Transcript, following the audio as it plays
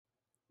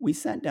We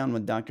sat down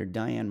with Dr.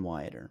 Diane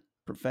Wiater,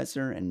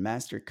 professor and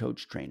master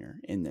coach trainer,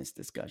 in this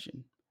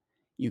discussion.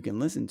 You can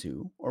listen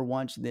to or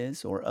watch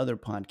this or other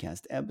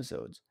podcast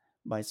episodes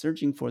by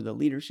searching for the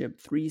Leadership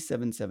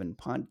 377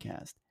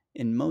 podcast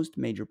in most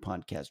major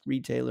podcast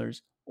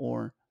retailers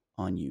or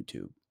on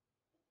YouTube.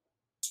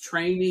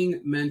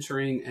 Training,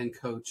 mentoring, and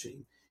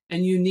coaching.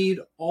 And you need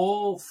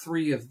all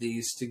three of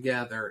these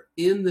together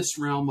in this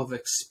realm of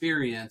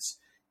experience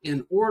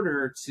in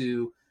order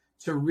to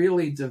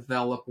really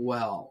develop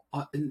well.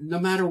 No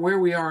matter where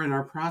we are in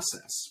our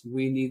process,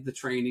 we need the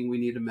training, we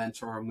need a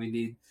mentor, and we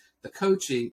need the coaching